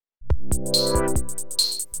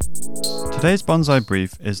Today's Bonsai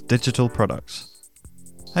brief is digital products.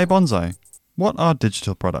 Hey Bonsai, what are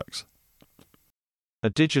digital products? A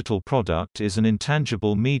digital product is an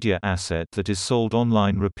intangible media asset that is sold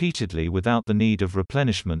online repeatedly without the need of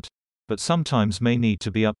replenishment, but sometimes may need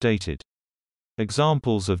to be updated.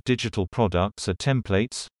 Examples of digital products are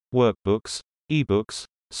templates, workbooks, ebooks,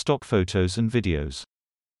 stock photos and videos.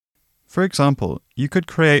 For example, you could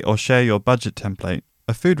create or share your budget template,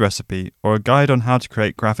 a food recipe, or a guide on how to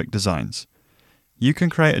create graphic designs. You can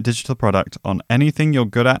create a digital product on anything you're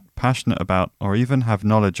good at, passionate about, or even have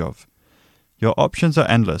knowledge of. Your options are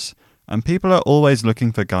endless, and people are always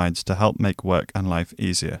looking for guides to help make work and life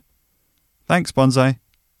easier. Thanks, Bonsai!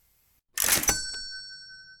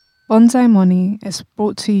 Bonsai Money is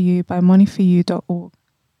brought to you by moneyforyou.org.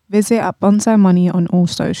 Visit at Bonsai Money on all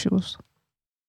socials.